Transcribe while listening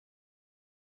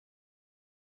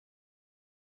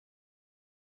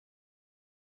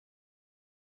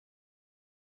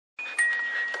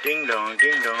Ding dong,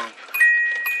 ding dong.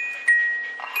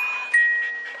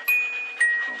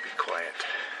 I'll be quiet.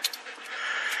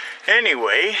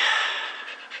 Anyway,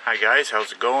 hi guys,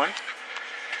 how's it going?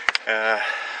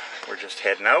 We're just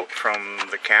heading out from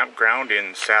the campground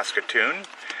in Saskatoon.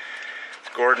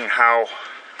 It's Gordon Howe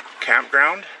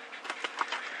Campground.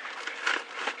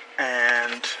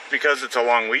 And because it's a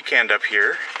long weekend up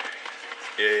here,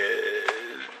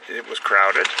 it was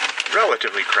crowded,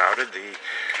 relatively crowded.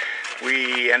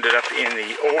 We ended up in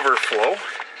the overflow,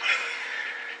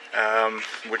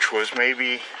 which was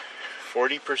maybe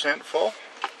 40% full,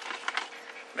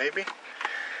 maybe.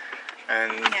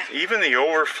 And yeah, even the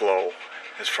overflow,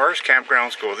 as far as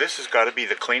campgrounds go, this has got to be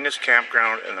the cleanest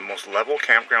campground and the most level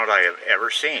campground I have ever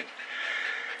seen.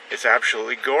 It's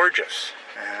absolutely gorgeous.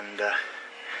 And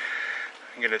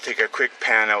I'm going to take a quick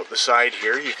pan out the side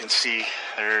here. You can see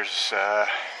there's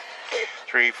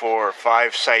 3, 4,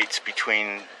 5 sites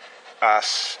between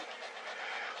us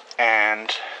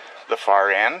and the far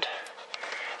end.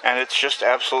 And it's just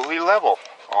absolutely level.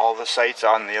 All the sites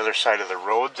on the other side of the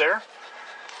road there.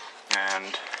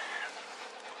 And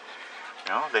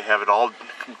you know, they have it all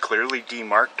clearly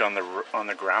demarked on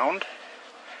the ground,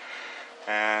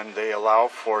 and they allow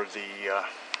for the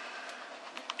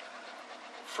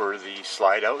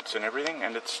slide outs and everything,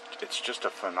 and it's just a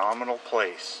phenomenal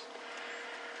place.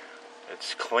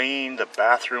 It's clean. The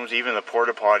bathrooms, even the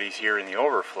porta potties here in the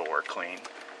overflow are clean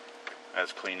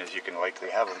as you can likely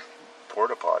have a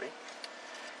porta potty.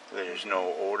 There's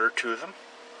no odor to them.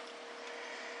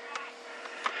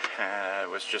 I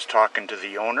was just talking to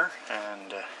the owner,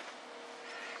 and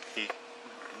he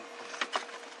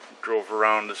drove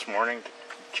around this morning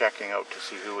checking out to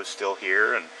see who was still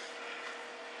here, and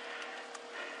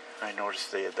I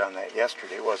noticed they had done that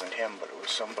yesterday. It wasn't him, but it was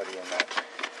somebody in that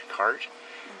cart.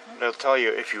 But I'll tell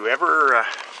you, if you ever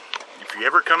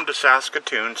come to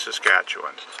Saskatoon,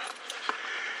 Saskatchewan,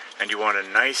 and you want a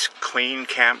nice, clean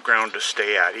campground to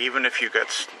stay at, even if you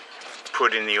got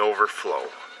put in the overflow,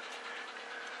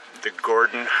 the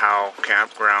Gordon Howe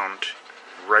Campground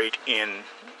right in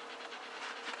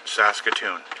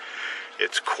Saskatoon.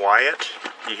 It's quiet.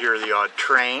 You hear the odd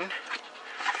train,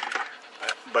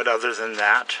 but other than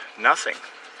that, nothing.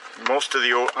 Most of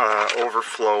the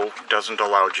overflow doesn't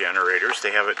allow generators.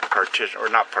 They have it partitioned, or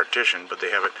not partitioned, but they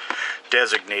have it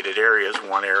designated areas.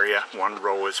 One area, one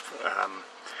row is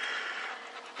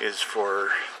for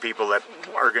people that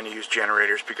are going to use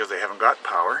generators because they haven't got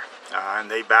power,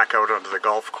 and they back out onto the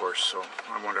golf course. So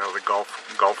I wonder how the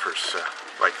golfers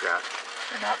like that.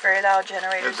 They're not very loud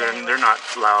generators. They're not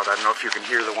loud. I don't know if you can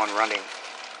hear the one running.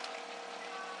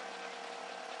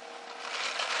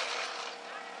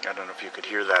 I don't know if you could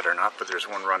hear that or not, but there's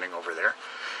one running over there.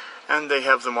 And they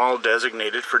have them all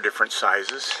designated for different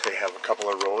sizes. They have a couple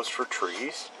of rows for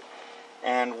trees.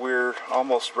 And we're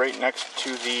almost right next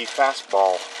to the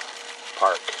fastball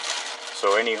park.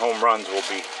 So any home runs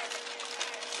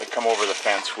that come over the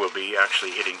fence will be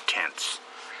actually hitting tents.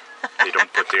 They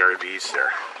don't put the RVs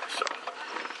there. So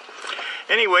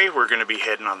anyway, we're going to be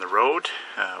heading on the road.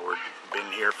 We've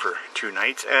been here for 2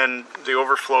 nights. And the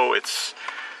overflow, it's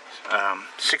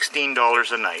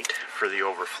 $16 a night for the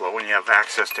overflow. And you have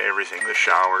access to everything. The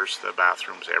showers, the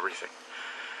bathrooms, everything.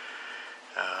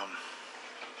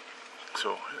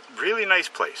 So, really nice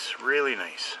place, really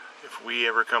nice. If we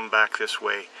ever come back this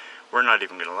way, we're not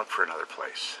even going to look for another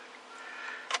place.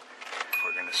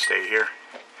 We're going to stay here,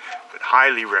 but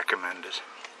highly recommended.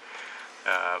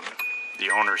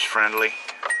 The owner's friendly.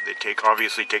 They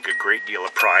obviously take a great deal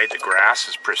of pride. The grass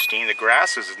is pristine. The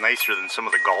grass is nicer than some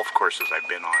of the golf courses I've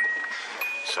been on.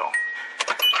 So,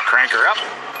 crank her up,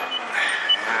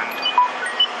 and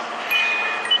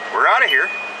we're out of here.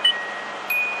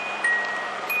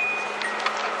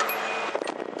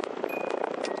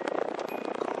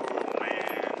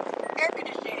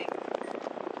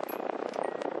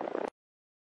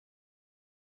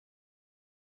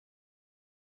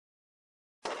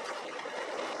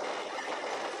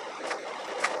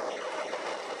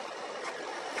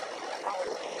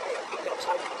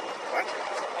 What?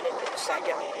 I didn't put the sign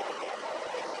down.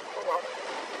 Oh well.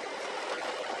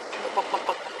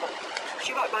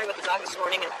 She walked by with the dog this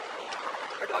morning, and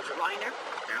her dogs were lying there.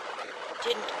 Yeah.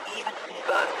 Didn't even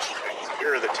budge.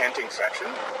 Here are the tenting section.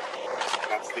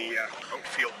 That's the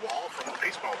outfield wall from the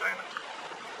baseball diamond.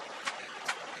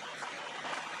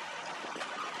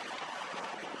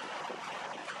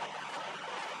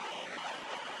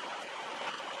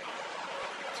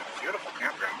 It's a beautiful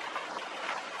campground.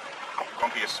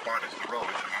 Bumpiest spot is the road,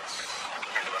 and that's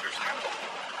kind of understandable.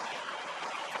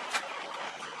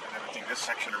 And everything, this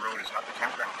section of road is not the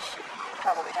campgrounds.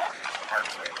 Probably not. Hard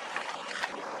to say.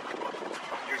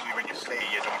 Here's say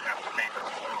you don't have to pay for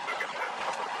it. Oh, look at that.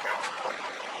 Holy cow.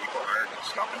 People are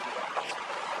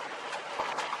stopping.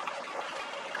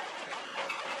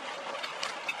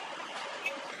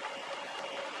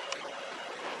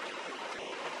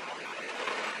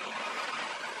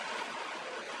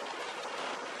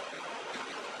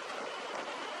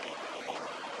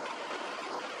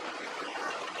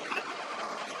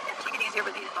 Take it easier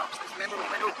with these bumps. Remember we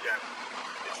went over. Yeah.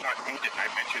 It's not painted, and I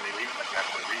bet you they leave it like that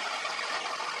for a reason.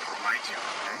 It reminds you,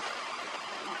 okay?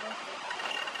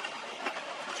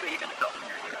 Which way are you going to go?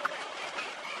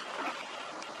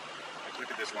 Like,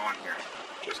 look at this lawn here.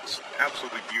 Just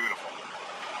absolutely beautiful.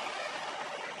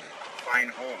 Fine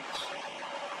homes.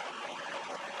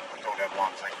 Don't have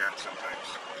lawns like that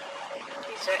sometimes.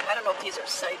 These are, I don't know if these are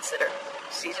sites that are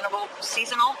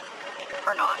seasonal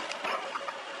or not.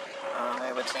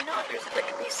 I would say not. There's that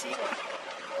could be seasonal.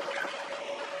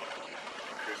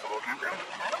 Here's the whole campground.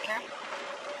 I don't care.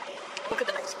 Look at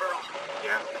the next burrow.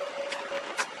 Yeah.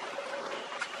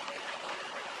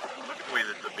 Look at the way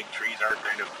that the big trees are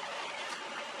kind of.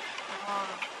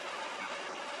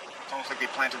 It's almost like they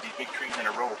planted these big trees in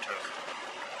a row too.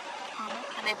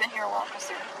 And they've been here a while because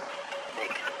they're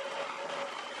big.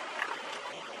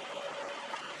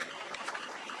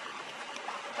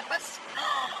 Look this.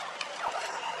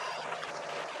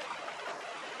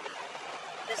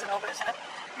 It isn't over, isn't it?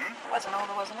 It wasn't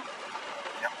over, wasn't it?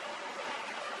 Yep.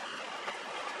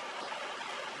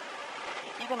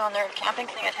 Even on their camping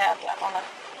thing, it had on the.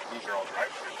 These are all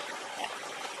drive-throughs. Yeah.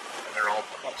 And they're all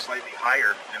up slightly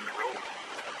higher than the road.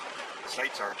 The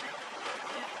sites are too.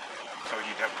 Yeah. So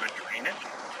you'd have good drainage.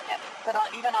 Yeah. But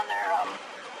even on their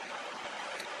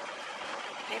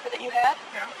paper that you had,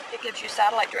 it gives you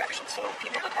satellite direction, so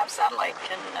people that have satellite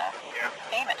can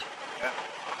aim it. Yeah.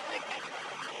 Like,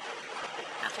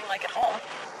 nothing like at home.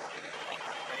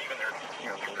 And even their,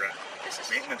 their This is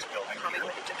maintenance building probably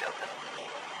here. where they took out the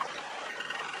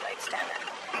light standard.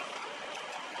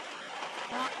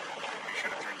 You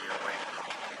should have turned the other way.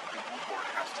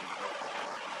 Forecasting the road.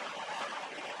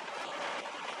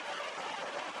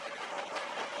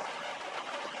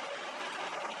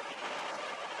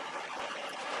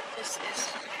 This is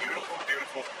Beautiful,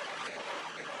 beautiful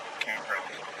campground.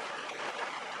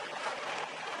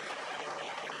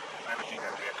 I would think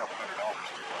that would be a couple $100 to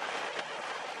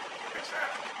fix that.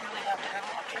 you really have to have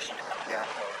an electrician to come. Yeah.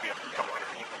 Well, it would be a couple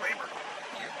 $100 for labor.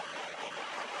 Yeah.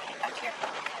 Back here.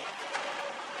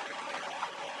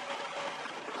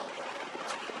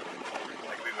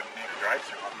 Like we wouldn't need a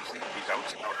drive-through, obviously. These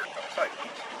outside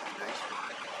ones. These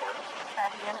for us.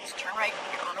 Units, turn right.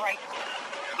 You're on the right.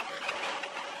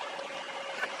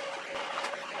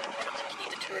 You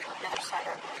need to tour the other side,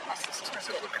 or unless this is I'm just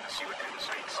good. looking to see what kind of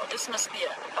sites. Oh, this must be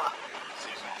a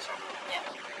Seasonal summer. yeah.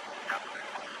 Yeah.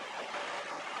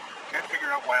 Can't figure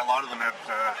out why a lot of them have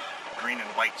green and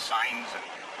white signs and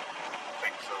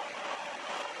things. So,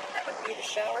 That would be the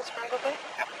showers, probably.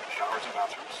 yeah, showers and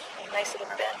bathrooms. Nice little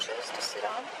benches to sit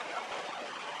on.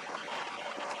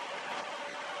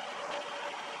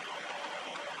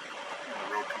 And the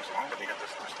road comes along, but they got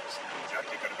this distance. That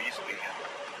they could have easily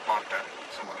blocked that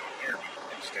someone out here.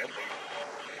 Instead, they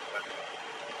let it.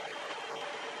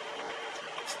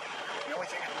 The only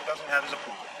thing it doesn't have is a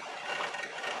pool.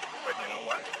 But you know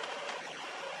what?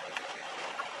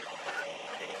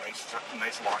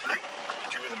 Nice laundry.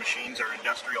 Two of the machines are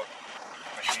industrial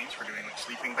machines for doing like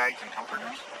sleeping bags and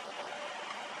comforters.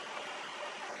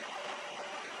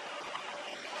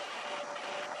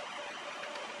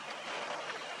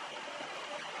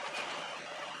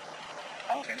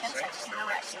 Oh, 10 10 cents, cents, no no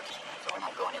exit. So we're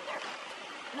not going in there.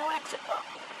 No exit, though.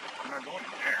 I'm not going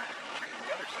in there. I'm taking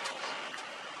the other side.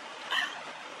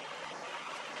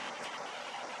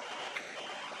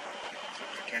 So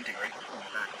there's a canting right in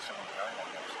the back of someone's eye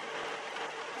almost.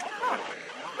 Oh,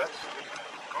 No, that's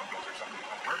condos or something.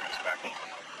 Apartments back in.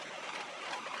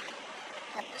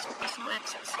 yep, there's no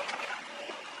exits.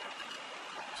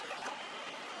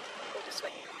 Go this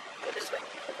way. Go this way.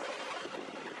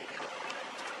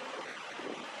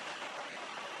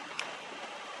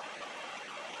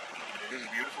 It is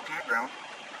a beautiful campground.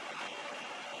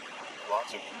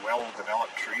 Lots of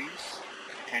well-developed trees.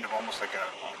 Kind of almost like a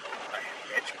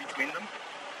hedge between them.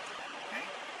 Okay?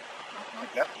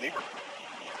 Like that,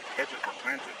 hedges were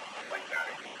planted like that.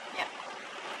 Yeah.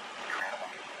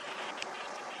 Incredible.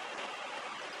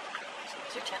 So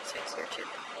these are tent sites here, too.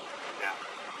 Yeah.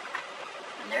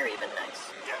 And they're even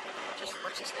nice. Yeah. Just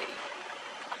what's this lady?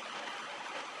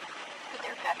 Look at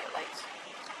their patio lights.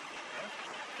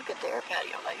 Look at their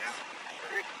patio lights.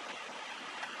 Yeah.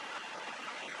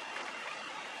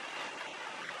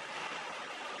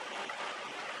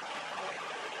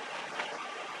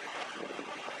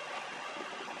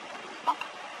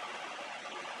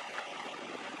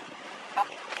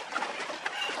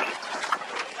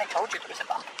 told you there was a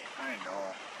bump. I know.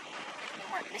 You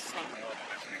weren't listening. I wasn't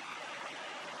listening.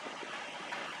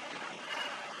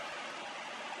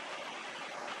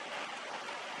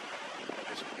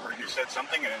 Or you said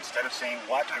something, and instead of saying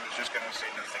what, I was just going to say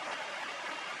nothing.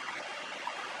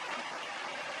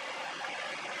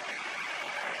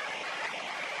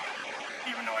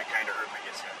 Even though I kind of heard what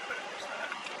you said, but it was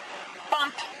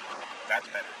Bump. that's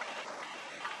better.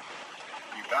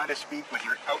 You got to speak with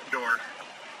your outdoor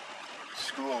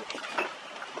school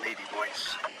lady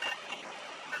voice.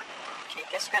 Okay,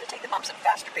 guess you got to take the bumps at a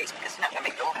faster pace because you're not going to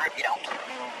make it over if you don't.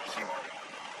 Oh, Seymour.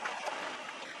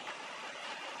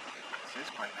 This is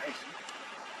quite nice.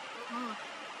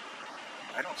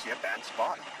 I don't see a bad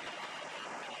spot.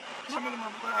 Some of them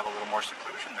will have a little more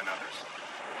seclusion than others.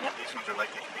 Yep. These ones are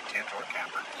like they can be tent or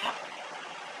camper. Yep.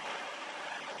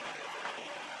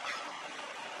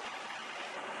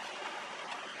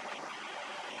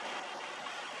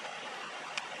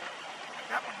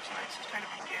 That one was nice. It's kind of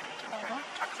easy to kind of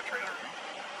tuck the trailer in.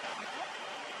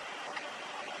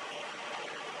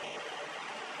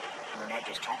 And they're not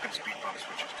just token speed bumps,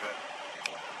 which is good.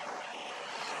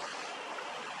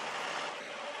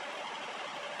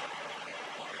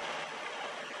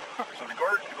 So the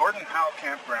Gordon Howe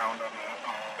Campground, on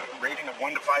a rating of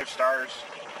 1 to 5 stars,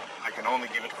 I can only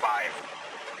give it 5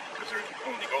 because it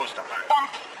only goes to 5.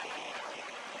 Bump.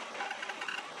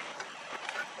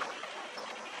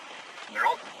 And they're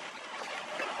all.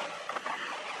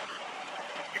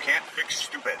 You can't fix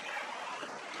stupid.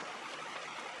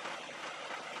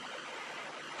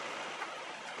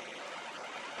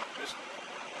 Just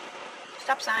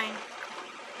Stop sign.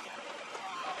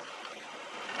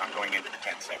 not going into the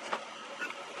tent section.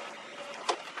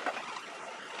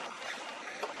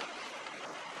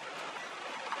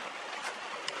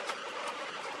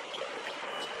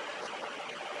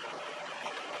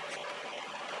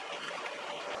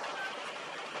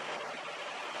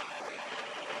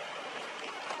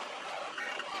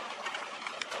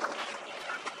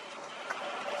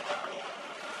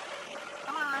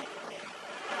 Come on.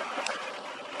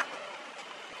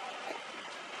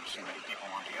 So many people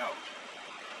want to go.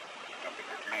 Got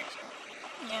bigger tanks, huh?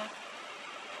 Yeah.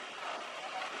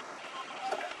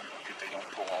 If they don't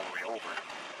pull all the way over.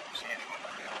 See anyone?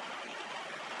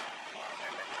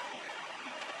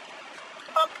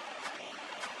 Bump.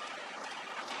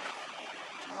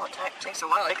 Well, it takes a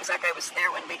while because that guy was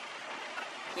there when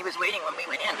he was waiting when we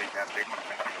went in. That big one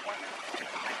might be the one that took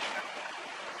the night.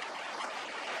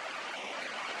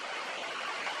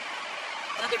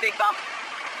 Another big bump.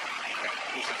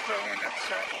 This is the one that's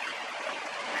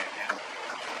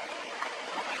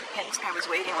Yeah, this guy was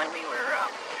waiting when we were.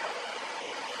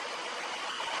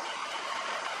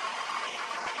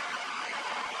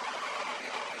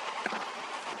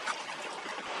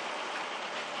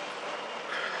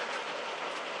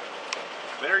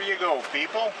 There you go,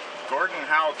 people. Gordon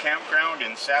Howe Campground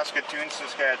in Saskatoon,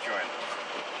 Saskatchewan.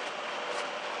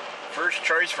 First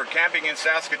choice for camping in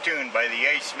Saskatoon by the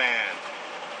Iceman.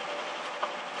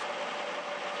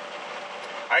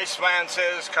 Iceman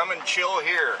says, come and chill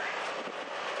here.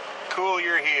 Cool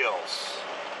your heels.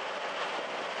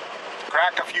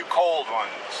 Crack a few cold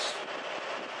ones.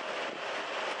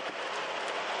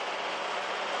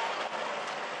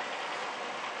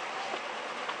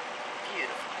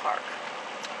 Beautiful park.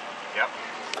 Yep.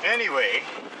 Anyway,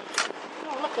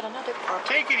 Oh, look at another park.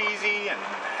 take it easy and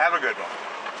have a good one.